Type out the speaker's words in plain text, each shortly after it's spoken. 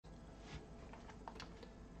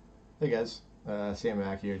Hey guys, Sam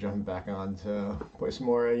Mack here, jumping back on to play some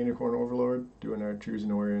more Unicorn Overlord, doing our True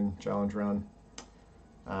Zenoiran challenge run.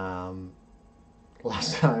 Um,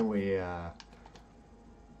 Last time we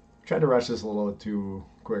tried to rush this a little too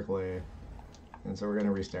quickly, and so we're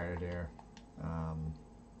gonna restart it here. Um,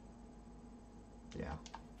 yeah,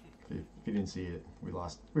 if you didn't see it, we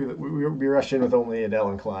lost. We rushed in with only Adel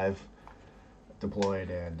and Clive deployed,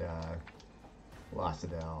 and lost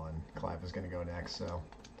Adel, and Clive was gonna go next. So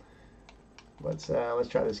let's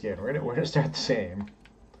try this again. We're gonna start the same.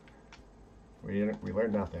 We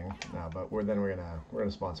learned nothing. No, but we're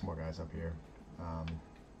gonna spawn some more guys up here. Um,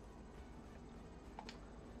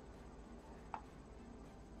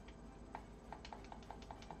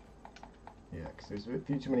 yeah, because there's a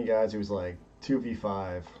few too many guys. It was like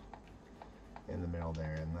 2v5 in the middle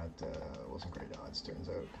there, and that wasn't great odds, turns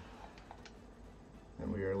out.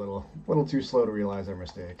 And we were a little too slow to realize our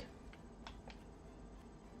mistake.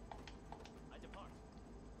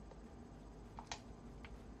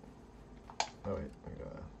 Oh wait, I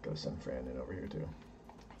gotta send Fran in over here too.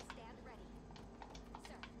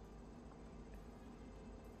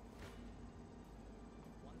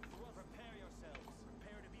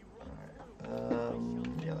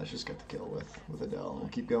 Yeah, let's just get the kill with Adele, and we'll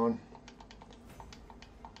keep going.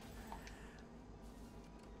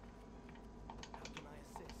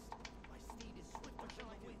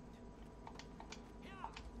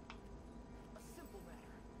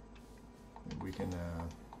 We can,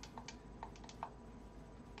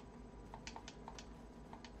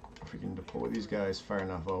 if we can deploy these guys far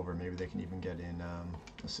enough over, maybe they can even get in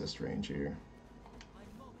assist range here.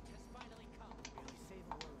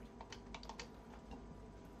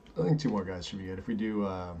 I think two more guys should be good. If we do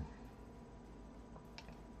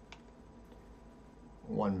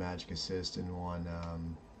one magic assist and one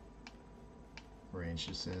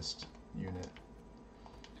ranged assist unit.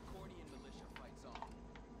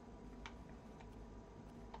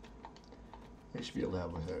 They should be able to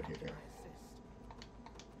help us out here.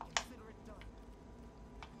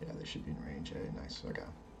 Yeah, they should be in range. Hey, nice. Okay,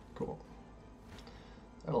 cool.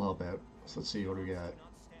 That'll help out. So let's see what do we got.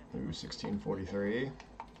 Ooh, 1643.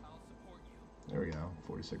 There we go,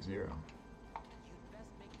 46-0.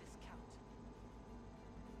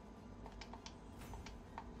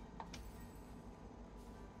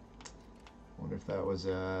 Wonder if that was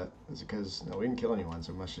is it because no, we didn't kill anyone,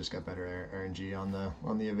 so we must just got better RNG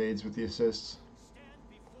on the evades with the assists.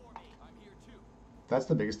 That's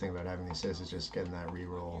the biggest thing about having the assists, is just getting that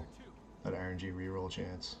reroll, that RNG reroll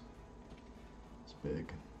chance. It's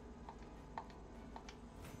big.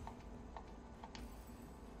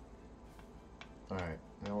 Alright,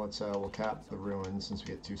 now we'll cap the ruins since we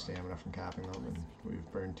get 2 stamina from capping them, and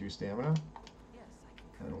we've burned 2 stamina.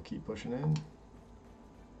 And we'll keep pushing in.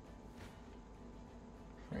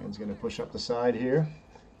 Fran's gonna push up the side here.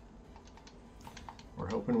 We're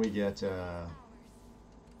hoping we get we'll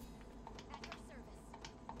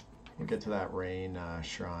get to that rain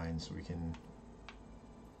shrine so we can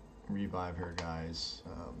revive her guys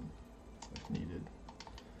if needed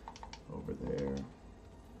over there.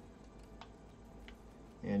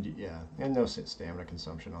 And yeah, and no stamina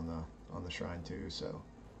consumption on the shrine too, so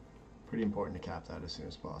pretty important to cap that as soon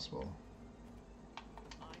as possible.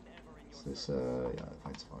 So this yeah, the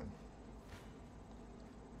fight's fine.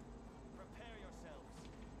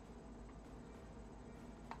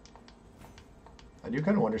 I do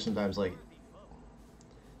kind of wonder sometimes, like,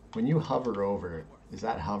 when you hover over, is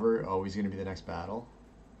that hover always going to be the next battle?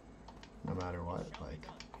 No matter what, like.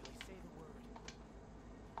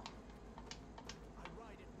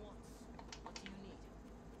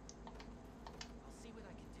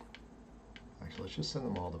 Actually, let's just send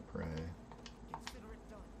them all to prey.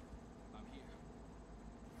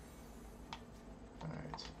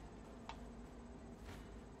 Alright.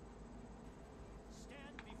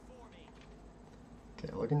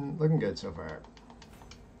 Okay, looking good so far.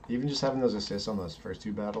 Even just having those assists on those first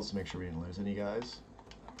 2 battles to make sure we didn't lose any guys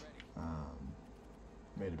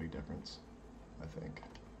made a big difference, I think.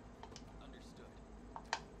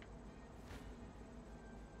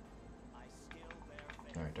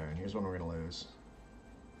 Alright, darn, here's one we're gonna lose.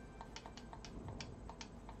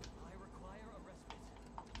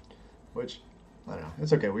 Which, I don't know,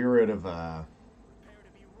 it's okay, we were out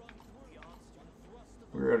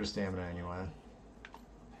of stamina anyway.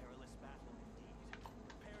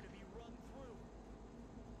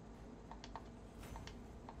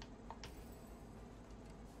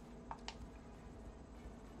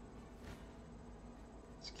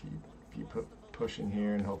 Let's keep pushing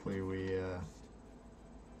here, and hopefully we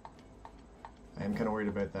I am kind of worried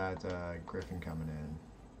about that Griffin coming in.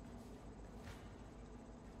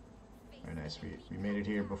 nice. We made it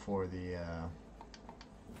here before the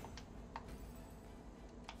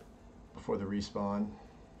respawn,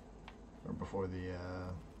 or before the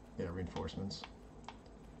yeah, reinforcements.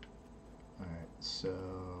 All right,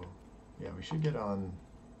 so yeah, we should get on.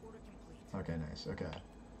 Okay, nice. Okay.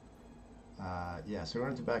 Yeah, so we don't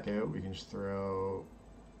have to back out. We can just throw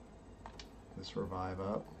this revive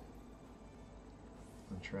up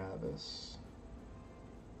on Travis.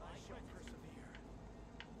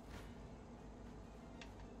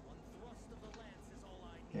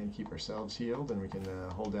 And keep ourselves healed, and we can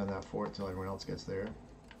hold down that fort till everyone else gets there.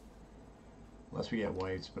 Unless we get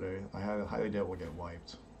wiped, but I highly doubt we'll get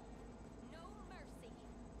wiped. No mercy.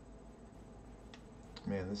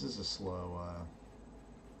 Man, this is a slow,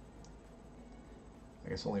 I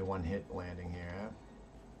guess only one hit landing here, eh?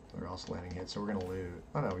 Or else landing hit, so we're gonna lose.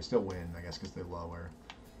 Oh no, we still win, I guess, because they're lower.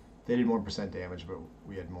 They did more % damage, but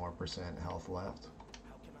we had more % health left.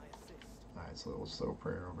 How can I assist? Alright, so we'll throw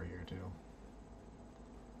prayer over here too.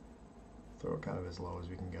 Throw it kind of as low as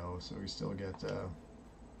we can go, so we still get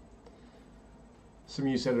some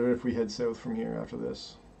use out of it if we head south from here after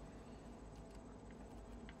this.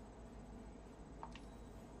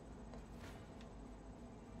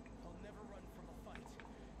 I'll never run from a fight.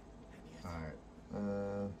 And yet, Alright,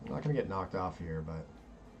 I'm not going to get knocked off here, but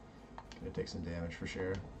going to take some damage for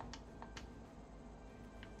sure.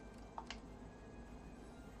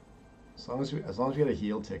 As long as we get a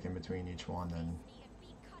heal tick in between each one, then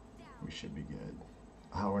we should be good.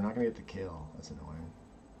 Oh, we're not going to get the kill. That's annoying.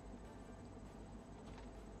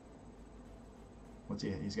 What's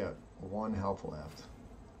he? He's got 1 health left.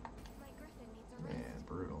 Man,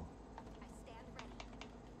 brutal.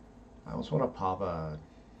 I almost want to pop a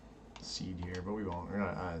seed here, but we won't. Or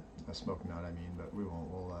not a smoke nut, I mean, but we won't.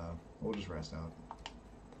 We'll just rest out.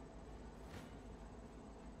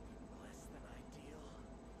 less than ideal.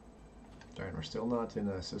 Darn, we're still not in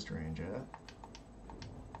assist range yet.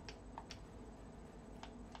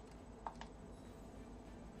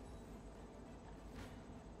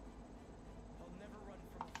 I'll never run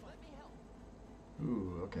from a fight. Let me help.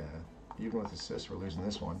 Ooh, okay. Even with assist, we're losing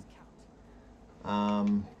this one.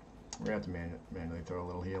 Count. We're gonna have to manually throw a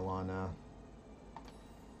little heal on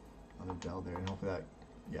Adel there, and hopefully that,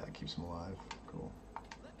 yeah, that keeps him alive. Cool.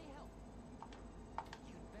 Let me help.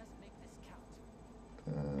 You'd best make this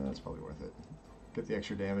count. That's probably worth it. Get the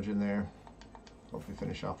extra damage in there. Hopefully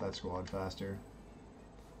finish off that squad faster.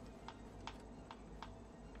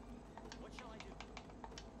 What shall I do?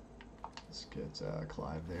 Let's get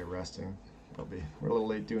Clive there resting. We're a little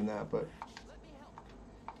late doing that, but Let me help.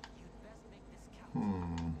 You'd best make this count.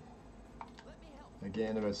 Let me help.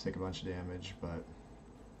 again, about to take a bunch of damage, but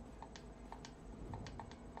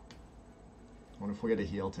I wonder if we get a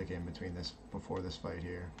heal tick in between this before this fight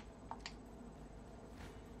here.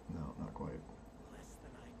 No, not quite. Less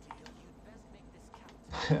than ideal. You'd best make this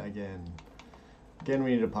count. Again,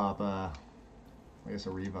 we need to pop I guess a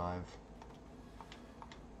revive.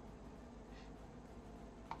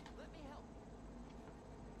 Let me help.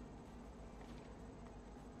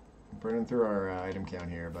 I'm burning through our item count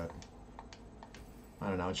here, but I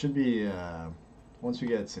don't know. It should be once we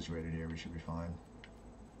get situated here, we should be fine.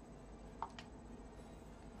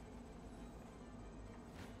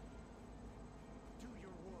 Do your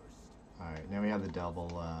worst. All right, now we have the double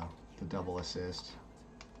assist.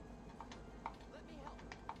 Let me help.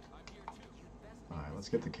 I'm here too. You'd best All make right, this let's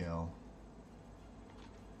get the count. kill.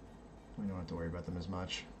 We don't have to worry about them as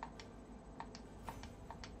much.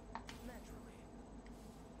 Naturally.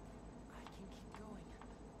 I can keep going.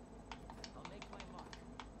 I'll make my mark.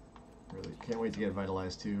 Really, can't wait to get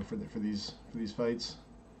vitalized too for these fights.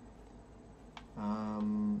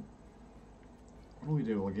 What do we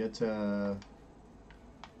do? We'll get Heading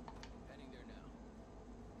there now.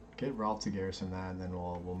 get Rolf to garrison that, and then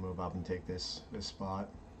we'll move up and take this spot.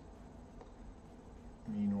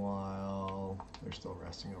 Meanwhile, they're still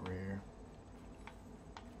resting over here.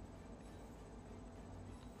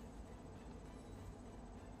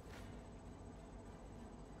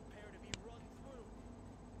 Prepare to be run through.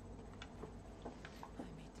 I made this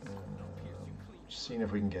I'll pierce you clean. Just seeing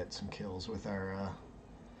if we can get some kills with our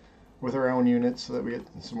own units, so that we get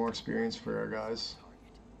some more experience for our guys.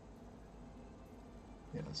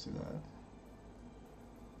 Yeah, let's do that.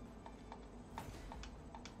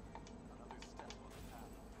 Another step on the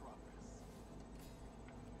path of progress.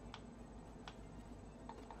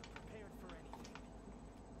 I'm prepared for anything.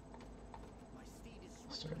 My steed is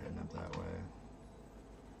Start heading up that way.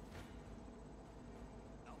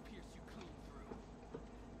 I'll pierce you clean through.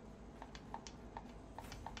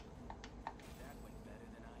 That went better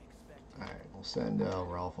than I expected. All right, we'll send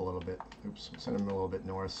Ralph a little bit. Oops, we'll send him a little bit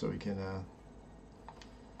north so he can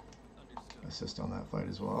assist on that fight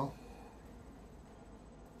as well.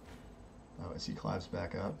 Oh, I see Clive's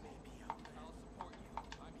back up. I'll support you.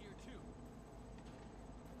 I'm here too.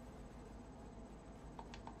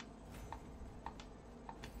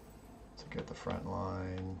 So get the front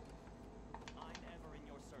line. I'm ever in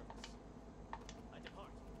your service. I depart.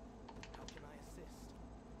 How can I assist?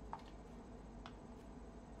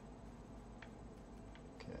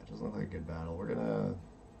 Okay, it doesn't look like a good battle. We're gonna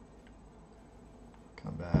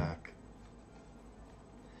come back.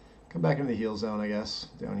 Come back into the heal zone, I guess,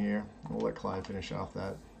 down here. We'll let Clive finish off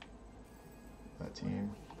that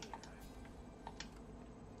team.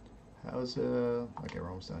 How's okay, we're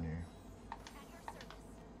almost done here. At your service.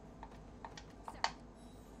 Sir.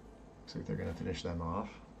 Looks like they're gonna finish them off.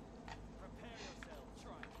 Prepare yourselves.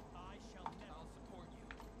 Try. I shall never. I'll support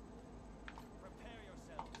you. Prepare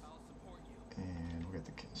yourselves. I'll support you. And we'll get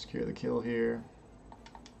the secure the kill here.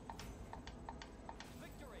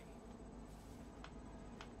 Victory.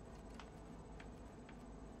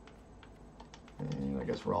 And I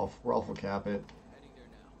guess Rolf will cap it. Heading there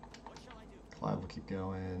now. What shall I do? Clive will keep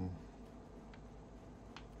going.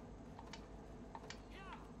 Yeah.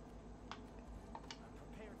 I'm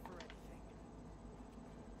prepared for anything.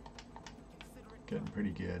 Consider it Getting done.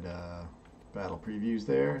 pretty good battle previews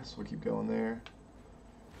there, so we'll keep going there.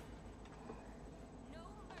 No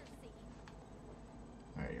mercy.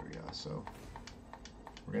 Alright, here we go. So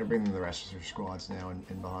we're gonna bring in the rest of their squads now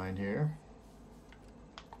in behind here.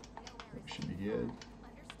 Nowhere That is should be safe. good.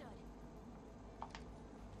 Understood.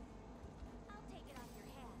 I'll take it off your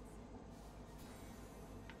hands.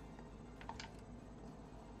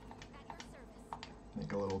 At your service.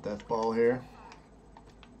 Make a little death ball here.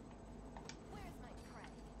 Where's my prey?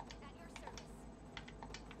 At your service.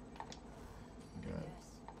 We got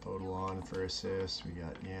Odal on for assist. We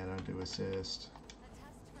got Yana to assist. A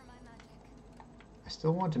test for my magic. I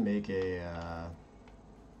still want to make a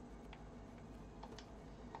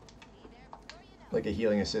Be there before you know. like a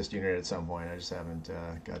healing assist unit at some point. I just haven't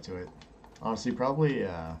got to it. Honestly, probably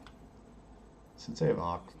since I have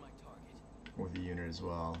Ock Who's my target? with the unit as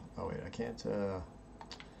well. Oh wait, I can't. I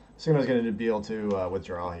was gonna be able to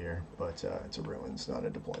withdraw here, but it's a ruins, not a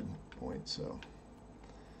deployed point. So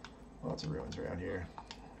lots of ruins around here.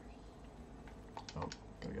 Oh,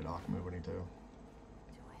 gotta get Ock moving too. Do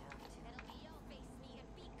I have to? It'll be you'll face me and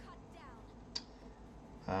be cut down.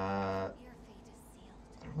 Your fate is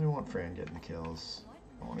sealed. I don't really want Fran getting the kills.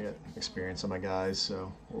 I want to get experience on my guys,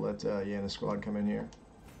 so we'll let Yana's squad come in here.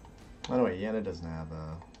 By the way, Yana doesn't have A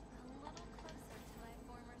little closer to my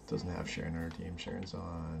former doesn't self. have Sharon on her team. Sharon's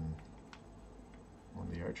on one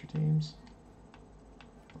of the archer teams.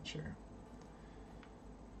 Not sure.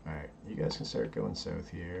 All right, you guys can start going south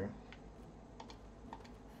here.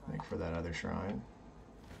 Make for that other shrine.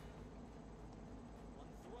 One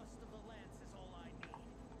thrust of the lance is all I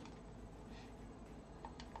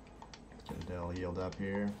need. Get Adel healed up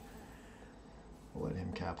here. We'll let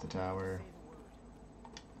him cap the tower. Say the word.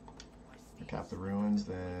 My Or steed cap the is ruins,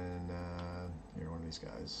 then here, one of these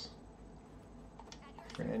guys.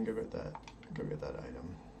 At your Fran, go get that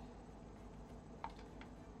item.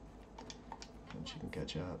 And she can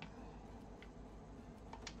catch up.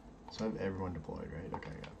 So I have everyone deployed, right?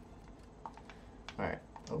 Okay, yeah. Alright.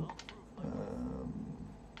 Oh. I'll prove my worth.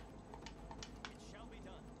 It shall be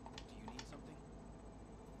done. Do you need something?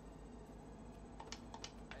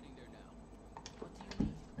 Heading there now. What do you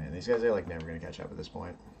need? Man, these guys are like never gonna catch up at this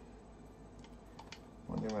point.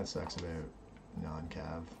 One thing that sucks about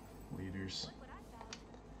non-cav leaders. Look what I found.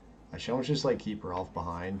 I should almost just like keep Rolf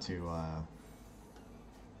behind to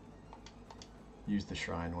use the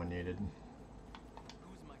shrine when needed.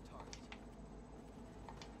 Who's my target?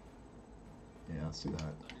 Yeah, let's do that.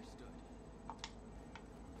 Understood.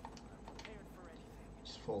 I'm prepared for anything.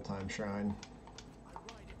 Just full-time shrine. I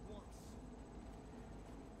ride at once.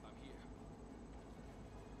 I'm here.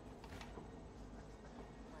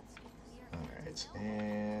 Let's do this. Your Alright, fate is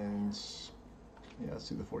and yeah, let's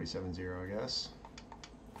do the 47-0, I guess.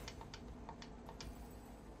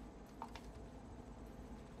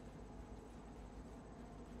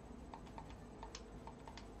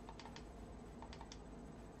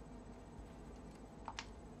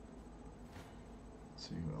 Let's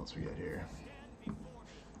see who else we got here. Stand before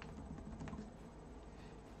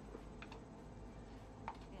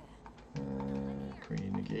me. Can we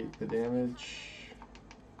negate the damage?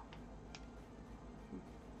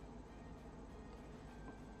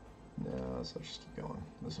 No, so let's just keep going.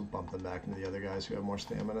 This will bump them back into the other guys who have more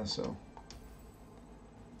stamina, so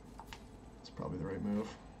it's probably the right move.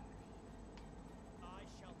 I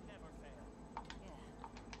shall never fail. Yeah,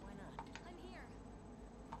 why not? I'm here.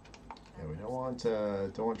 Yeah, we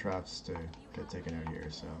don't want traps to get taken out here,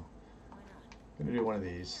 so I'm gonna do one of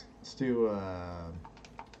these.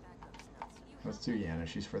 Let's do Yana.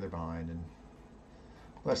 She's further behind and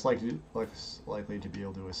less likely to be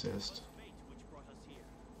able to assist. Fate which brought us here.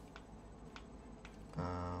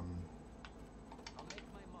 Um, I'll make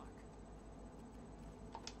my mark.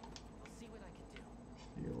 I'll see what I can do.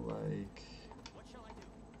 feel like What shall I do?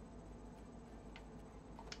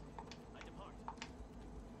 I depart.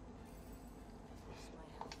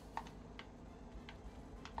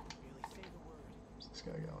 Really say the word. where's this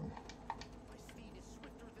guy going? My speed is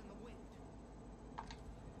swifter than the wind.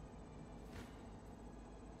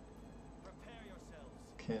 Prepare yourselves.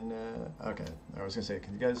 Can okay. I was gonna say,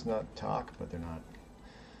 can you guys not talk? But they're not.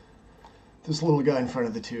 This little guy in front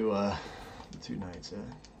of the two knights. On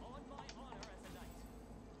my honor as a knight.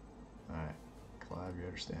 All right, Clive, you're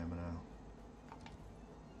out of stamina.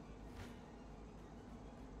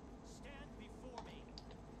 Stand before me.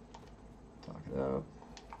 Talk it out.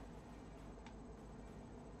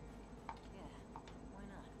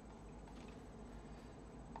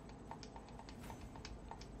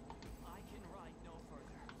 I can ride no further.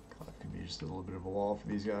 Clive can be just a little bit of a wall for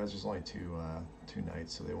these guys. There's only two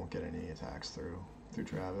knights, so they won't get any attacks through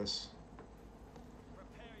Travis.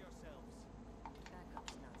 Prepare yourselves.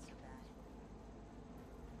 Backup's not so bad.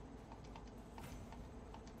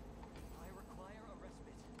 I require a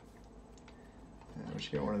respite. Yeah, we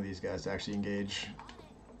should get one of these guys to actually engage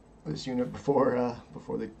this unit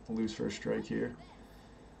before they lose first strike here.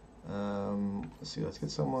 Let's see. Let's get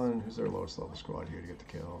someone who's their lowest level squad here to get the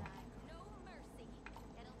kill. No mercy.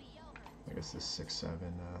 It'll be over. I guess this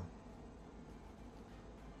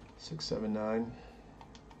 679.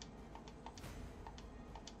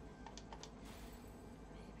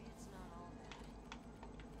 Maybe it's not all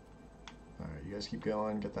bad. All right, you guys keep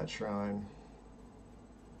going. Get that shrine.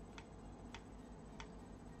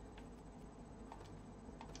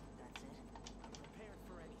 That's it. I'm prepared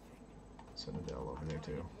for anything. Send Adel over there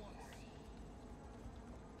too.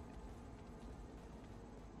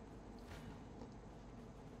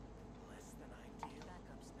 Less than ideal.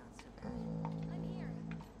 Backup's not so bad. I'm here.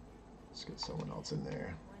 Let's get someone else in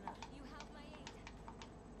there. Why not? You have my aid.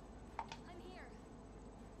 I'm here.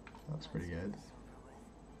 That's pretty Let's good. get this over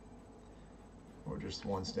with. Or just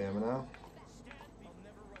one stamina. Stand. I'll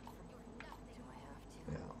never run from you. Do I have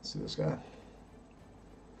to? Yeah, let's do this guy.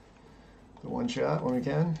 The one shot when we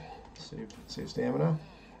can. Save stamina.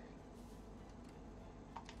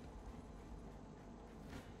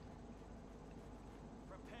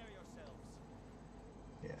 Prepare yourselves.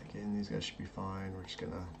 Yeah, again, these guys should be fine. We're just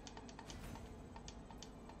gonna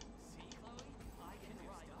See, Chloe? I can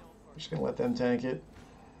ride no further. just gonna let them tank it.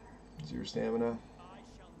 0 stamina. I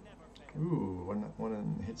shall never fail. Ooh,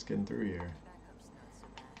 one hit's getting through here. Backup's not so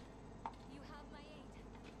bad. You have my aid.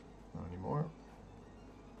 Not anymore.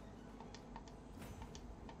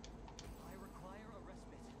 I require a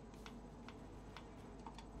respite.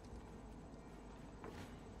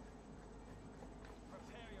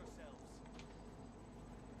 Prepare yourselves.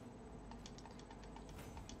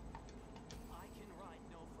 I can ride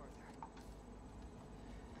no further.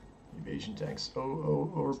 Evasion tanks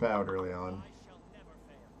overpowered early on. I shall never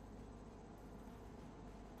fail.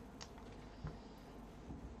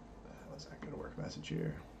 What's that gonna work message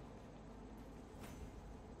here?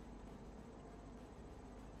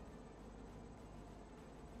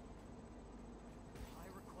 I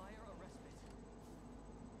require a respite.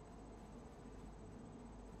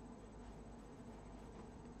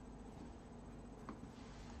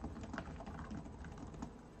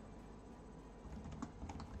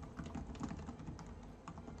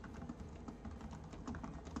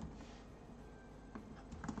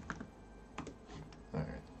 All right.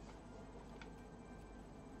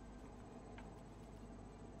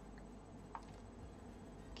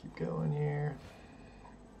 Keep going here.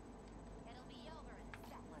 It'll be over in a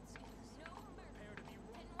sec. Let's get this. No mercy. Prepare to be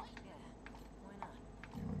run. Pinwheel. Yeah. Why not?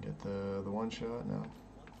 Anyone get the one shot? No.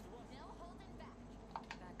 One thrust. No holding back.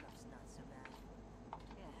 Backup's not so bad.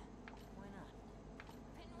 Yeah. Why not?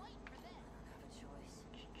 Pinwheel for this. I don't have a choice.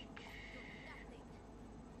 Nothing.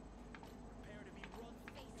 Prepare to be run.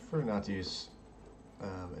 Face. Prefer not to use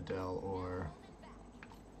Adel or Holding back.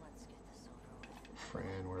 Let's get this over with.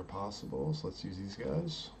 Fran where possible, so let's use these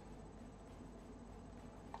guys.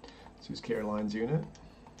 Let's use Caroline's unit. I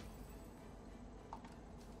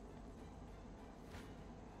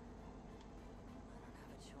don't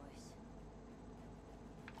have a choice.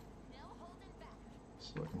 No holding back.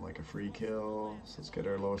 It's looking like a free kill. So let's get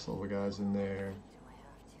our lowest level guys in there, Do I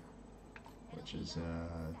have to? which is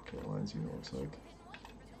Caroline's unit looks like. Pinwheel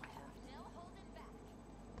for this. Do I have to? No holding back.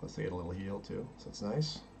 Plus they get a little heal too, so that's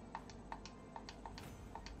nice.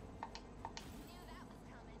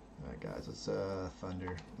 Alright guys, let's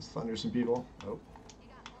thunder. Let's thunder some people. Oh.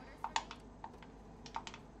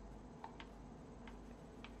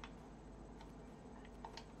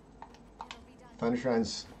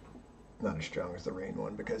 Thundershrine's not as strong as the rain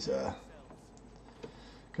one because of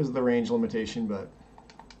the range limitation, but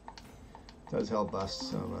it does help bust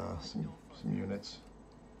some units.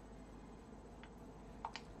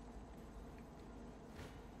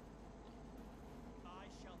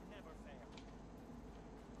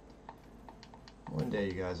 One day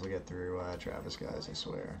you guys will get through Travis, guys, I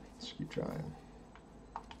swear. Just keep trying.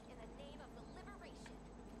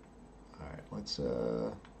 Alright, let's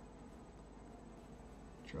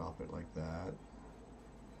drop it like that.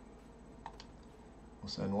 We'll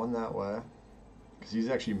send one that way, because these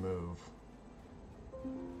actually move.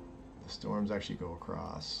 The storms actually go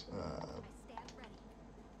across,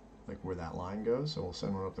 like where that line goes, so we'll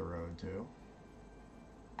send one up the road too.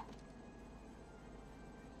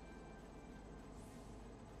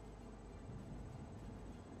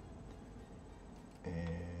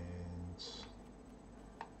 And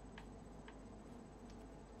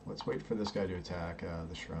let's wait for this guy to attack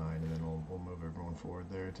the shrine, and then we'll move everyone forward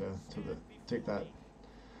there to take that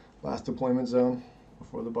last deployment zone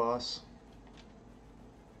before the boss.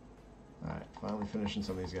 Alright, finally finishing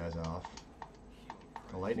some of these guys off.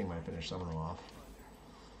 The lightning might finish some of them off.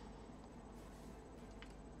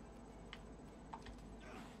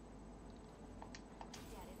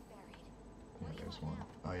 Yeah, there's one.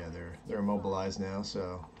 Oh yeah, they're immobilized now,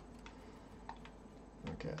 so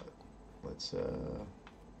okay. Let's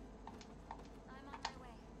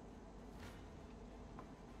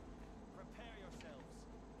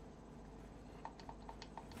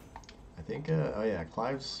I think, oh yeah,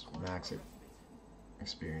 Clive's max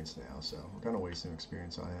experience now, so we're kind of wasting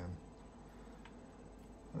experience on him.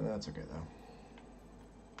 That's okay though.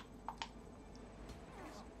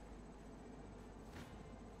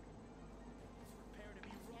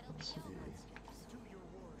 Let's see.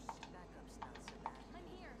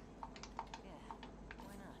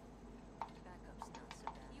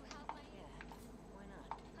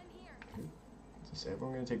 Is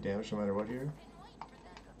everyone going to take damage no matter what here?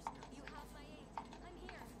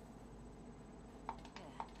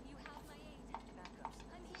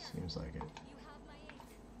 Seems like it.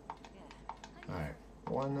 Alright,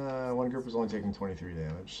 one group is only taking 23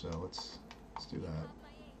 damage, so let's do that.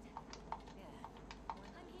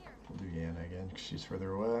 We'll do Yana again, because she's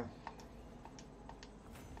further away.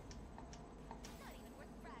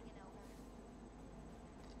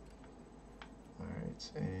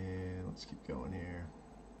 Alright, and let's keep going here.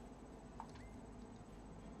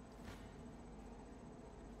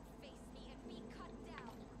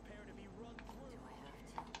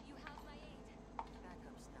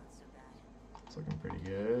 It's looking pretty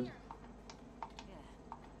good.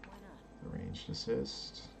 The ranged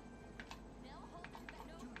assist.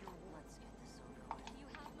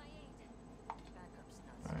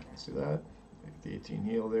 Alright, let's do that. Get the 18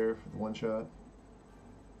 heal there for the one shot.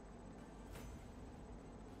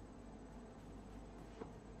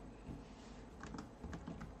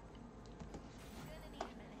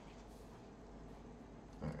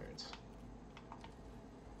 Alright.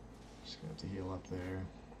 Just gonna have to heal up there.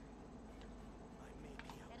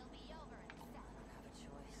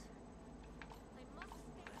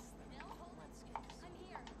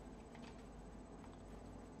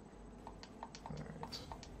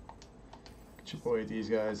 Chip away at these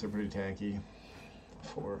guys, they're pretty tanky.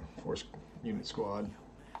 Four unit squad.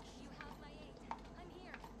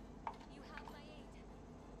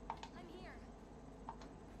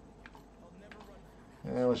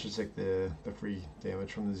 Let's just take the free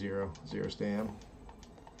damage from the zero stam.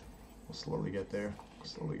 We'll slowly get there.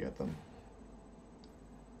 Slowly get them.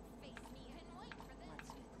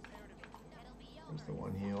 There's the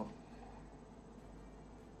one heal.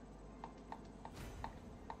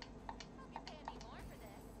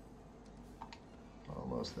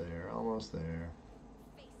 Almost there, almost there.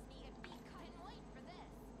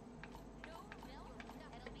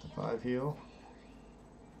 The 5 heal.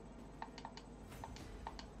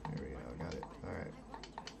 There we go, got it. Alright.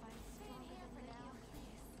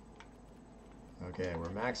 Okay, we're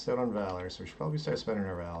maxed out on Valor, so we should probably start spending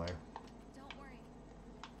our Valor.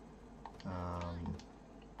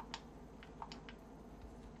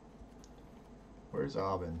 Where's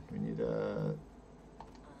Aubin? We need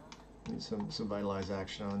some vitalized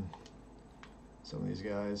action on some of these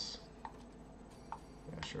guys.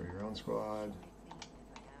 Yeah, sure, your own squad.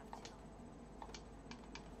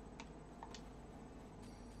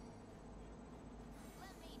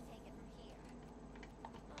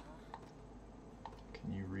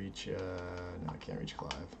 reach. No, I can't reach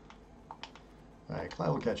Clive. All right, Clive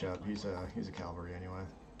will catch up. He's a cavalry anyway.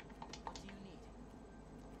 What do you need?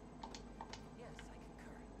 Yes, I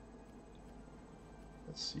concur.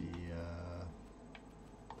 Let's see. You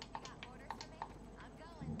got orders for me? I'm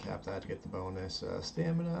going. Cap that to get the bonus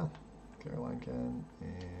stamina. Caroline can,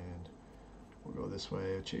 and we'll go this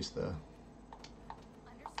way. Chase the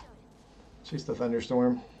Understood.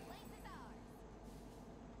 thunderstorm. Place is ours.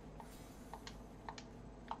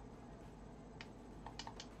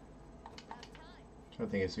 About time. Trying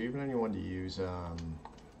to think, is there even anyone to use On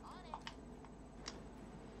it.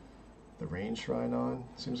 the range shrine on?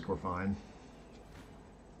 Seems like we're fine.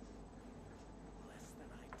 Less than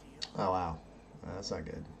ideal. Oh wow, that's not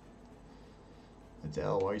good.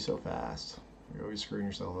 Adel, why are you so fast? You're always screwing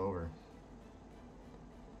yourself over.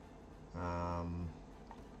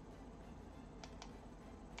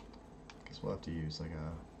 Guess we'll have to use like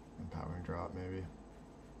a empowering drop maybe.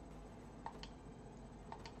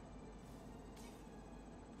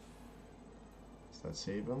 Does that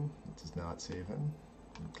save him? It does not save him.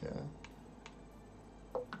 Okay.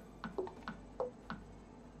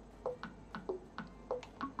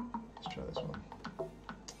 Let's try this one.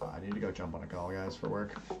 I need to go jump on a call, guys, for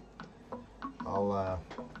work. I'll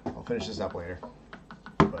finish this up later.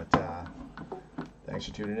 But thanks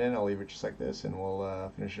for tuning in. I'll leave it just like this, and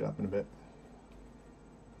we'll finish it up in a bit.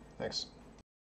 Thanks.